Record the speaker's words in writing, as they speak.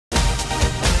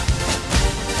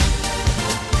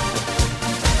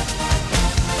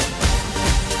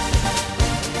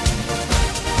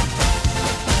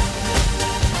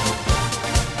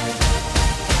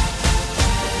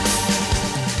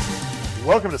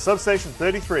Welcome to Substation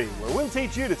 33, where we'll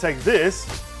teach you to take this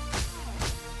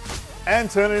and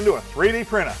turn it into a 3D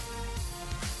printer.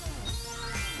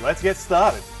 Let's get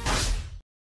started.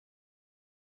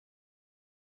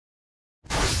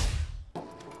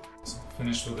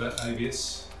 Finished with that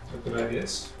ABS, liquid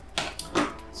ABS.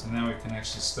 So now we can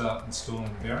actually start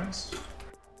installing the bearings.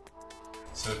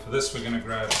 So for this we're going to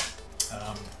grab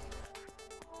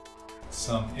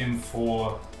some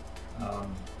M4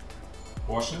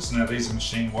 washers. Now these are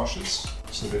machine washers,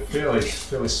 so they're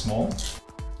fairly small.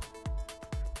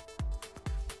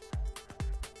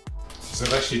 So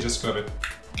I've actually just got to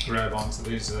grab onto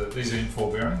these are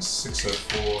M4 bearings,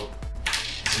 604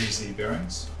 ZZ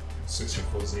bearings,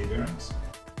 604Z bearings.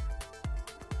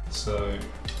 So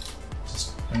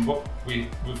and what we've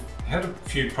had a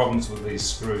few problems with these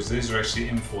screws. These are actually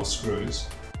M4 screws,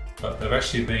 but they've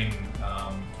actually been,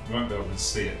 you won't be able to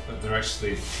see it, but they're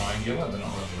actually triangular, they're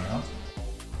not really round.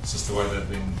 It's just the way they've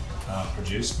been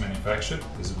produced, manufactured.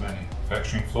 There's a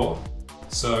manufacturing flaw.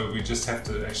 So we just have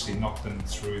to actually knock them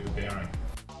through the bearing.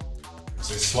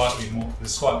 So they're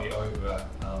slightly over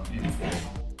M4.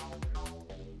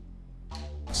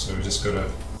 So we just got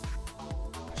to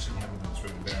actually hammer them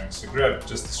through the bearing. So grab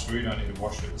just the screw, you don't need to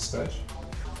wash it at this stage.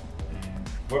 And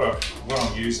what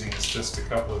I'm using is just a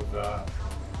couple of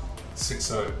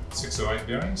 608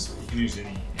 bearings. You can use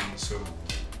any sort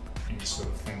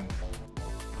of thing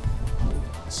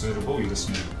suitable. You just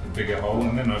need a bigger hole,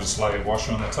 and then I just lay a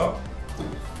washer on the top.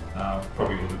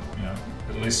 Probably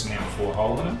at least an M4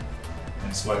 hole in it, and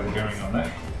just lay the bearing on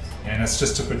that. And it's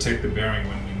just to protect the bearing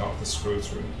when we knock the screw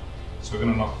through. So we're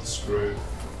going to knock the screw.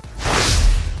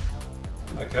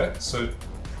 Okay, so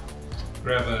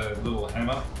grab a little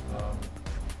hammer.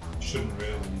 Shouldn't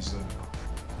really use a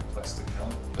plastic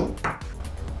mallet, but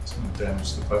it's going to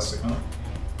damage the plastic on it.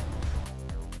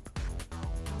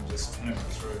 Just hammer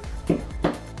through.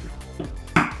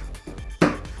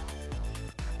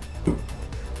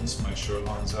 Just make sure it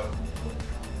lines up.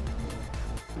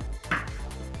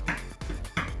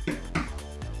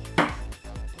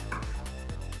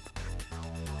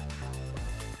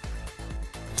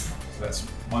 So that's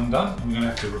one done. I'm going to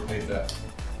have to repeat that.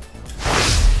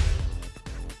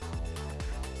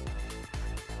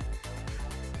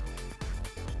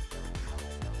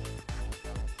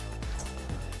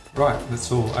 Right,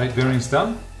 that's all 8 bearings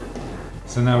done.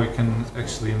 So now we can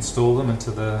actually install them into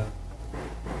the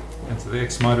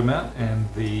X motor mount and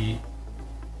the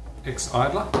X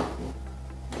idler.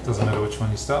 Doesn't matter which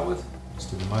one you start with,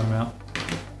 just do the motor mount.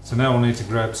 So now we'll need to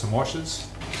grab some washers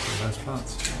for those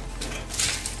parts.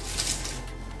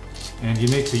 And you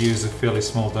need to use a fairly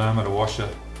small diameter washer,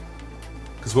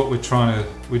 because what we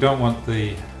don't want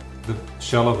the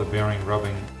shell of the bearing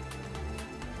rubbing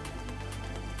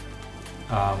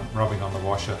on the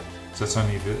washer. So it's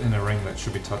only the inner ring that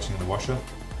should be touching the washer.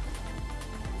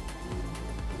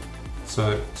 So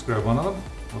let's grab one of them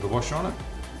with the washer on it.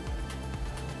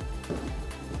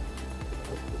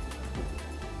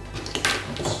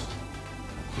 Oops.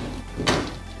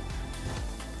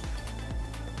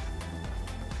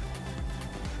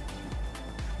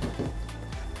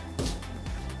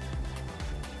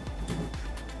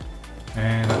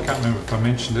 And I can't remember if I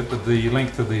mentioned it, but the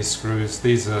length of these screws,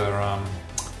 these are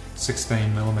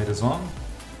 16 millimeters long,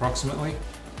 approximately.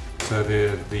 So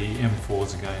they're the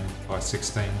M4s again by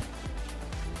 16.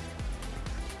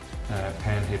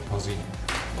 Pan head posi,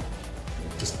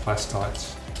 just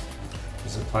plastites.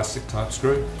 This is a plastic type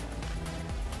screw.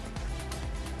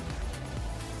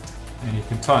 And you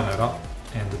can tighten it up,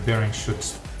 and the bearing should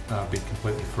be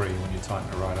completely free when you tighten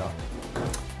it right up.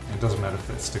 And it doesn't matter if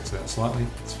that sticks out slightly,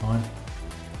 it's fine.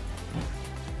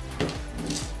 Do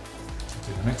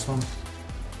the next one.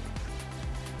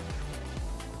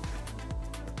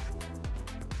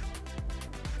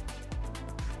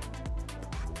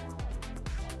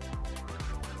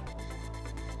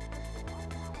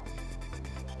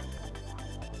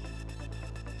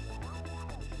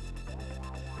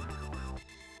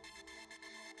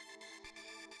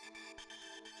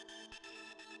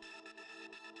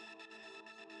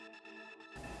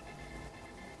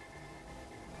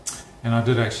 And I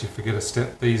did actually forget a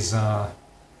step. These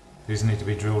need to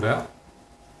be drilled out,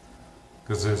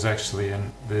 because there's actually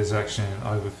an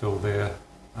overfill there,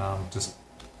 just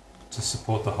to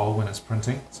support the hole when it's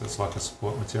printing. So it's like a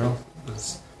support material.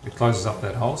 It closes up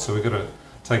that hole. So we've got to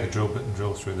take a drill bit and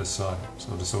drill through this side.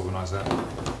 So I'll just organise that.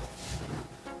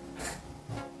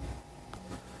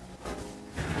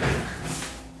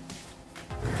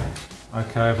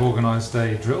 Okay, I've organised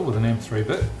a drill with an M3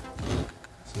 bit.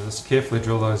 So just carefully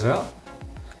drill those out.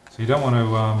 So you don't want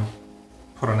to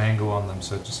put an angle on them,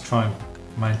 so just try and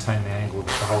maintain the angle that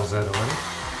the hole's at already.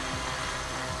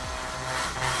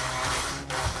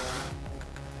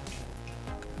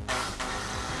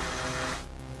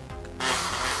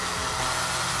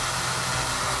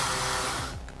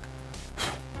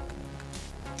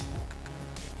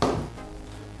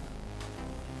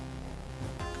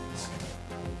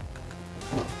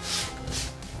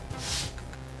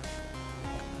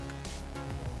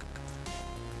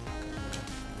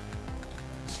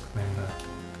 Clean the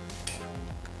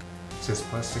excess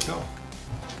plastic off.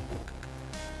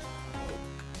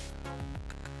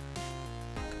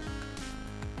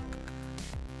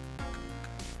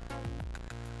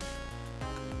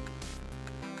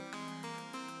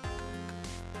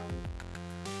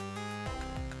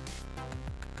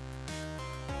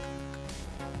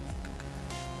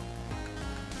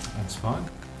 That's fine.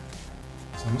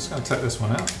 So I'm just going to take this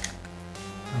one out.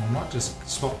 And I might just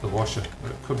swap the washer,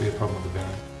 but it could be a problem with the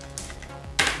bearing.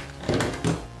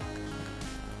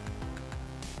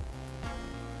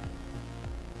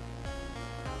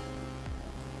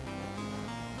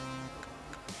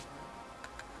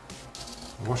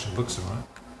 The washer looks alright.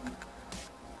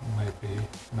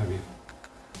 Maybe a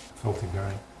faulty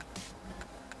bearing.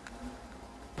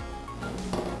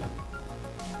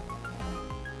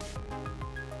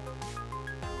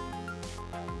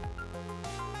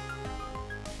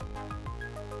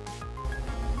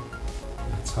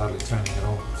 It's hardly turning at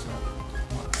all, so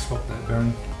I might swap that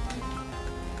bearing.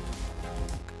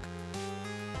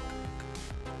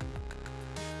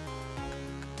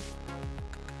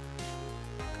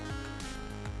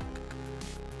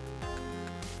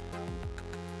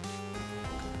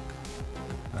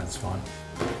 That's fine.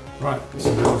 Right,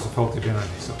 so that was a faulty bearing,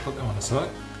 so I'll put that one aside.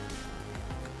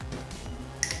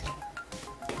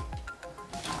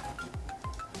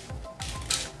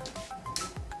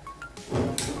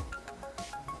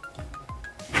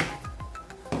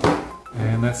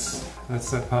 And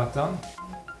that's that part done.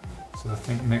 So I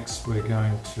think next we're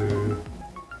going to,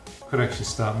 could actually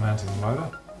start mounting the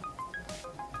motor.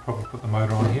 Probably put the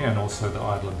motor on here and also the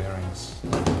idler bearings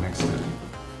in the next step.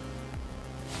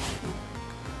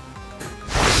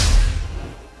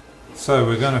 So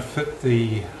we're going to fit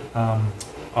the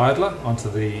idler onto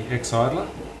the X-idler,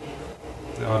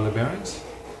 the idler bearings.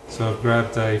 So I've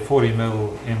grabbed a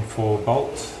 40mm M4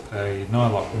 bolt, a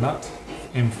nylock nut,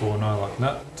 M4 nylock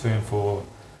nut, 2 M4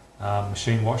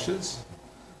 machine washers,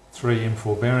 3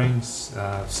 M4 bearings,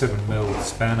 7mm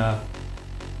spanner,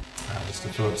 just a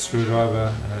Phillips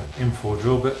screwdriver, and an M4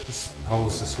 drill bit. This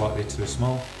hole's just slightly too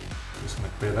small. I'm just going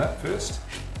to clear that first.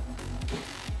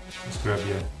 Just grab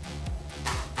your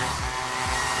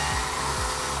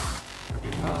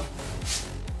part.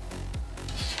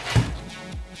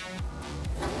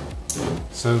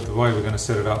 So the way we're going to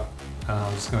set it up,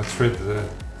 I'm just going to thread the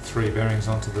 3 bearings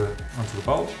onto the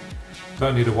bolt.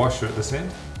 Don't need a washer at this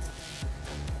end.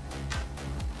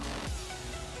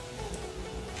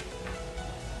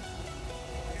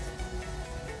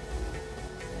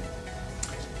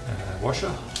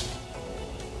 Washer.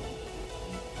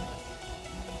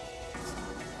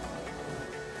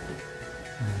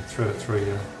 And thread it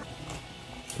through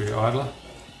your idler.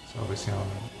 So obviously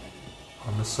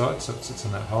on this side, so it sits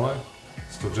in that hollow.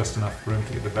 Still just enough room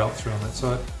to get the belt through on that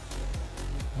side.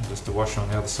 And just a washer on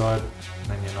the other side,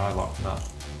 and then your nylock nut.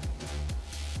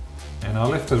 And I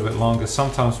left it a bit longer.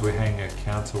 Sometimes we hang a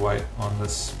counterweight on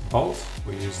this bolt.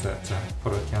 We use that to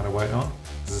put a counterweight on,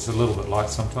 because it's a little bit light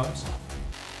sometimes.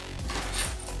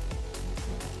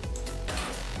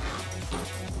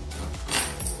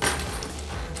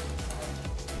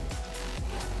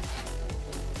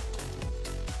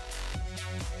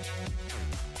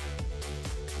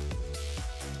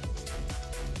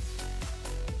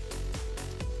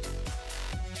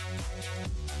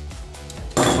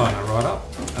 Line it right up,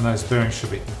 and those bearings should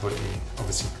be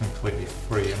obviously completely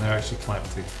free, and they're actually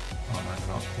clamped to, oh no they're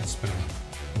not, they're spinning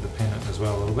independent as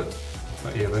well a little bit,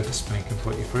 but yeah, they're just spinning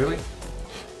completely freely.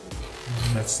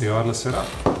 And that's the idler setup,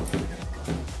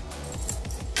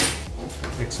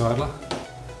 X-idler,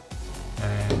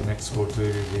 and next we'll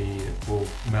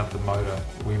mount the motor.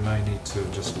 We may need to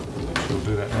we'll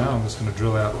do that now. I'm just going to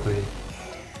drill out the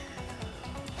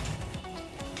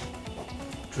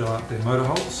motor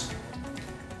holes.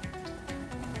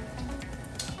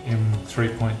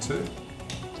 M3.2.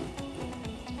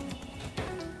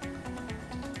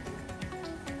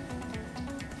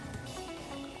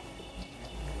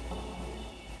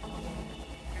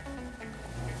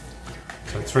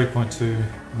 So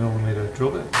 3.2mm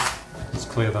drill bit. Let's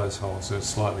clear those holes, they're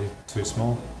slightly too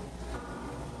small.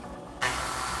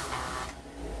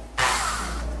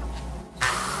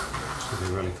 Should be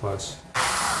really close.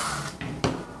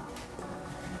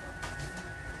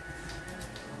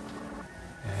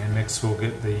 next we'll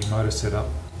get the motor set up.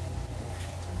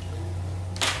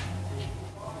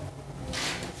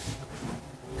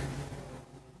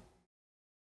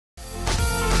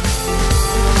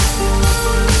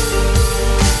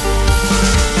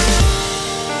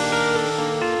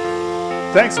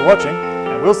 Thanks for watching,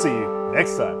 and we'll see you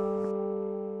next time.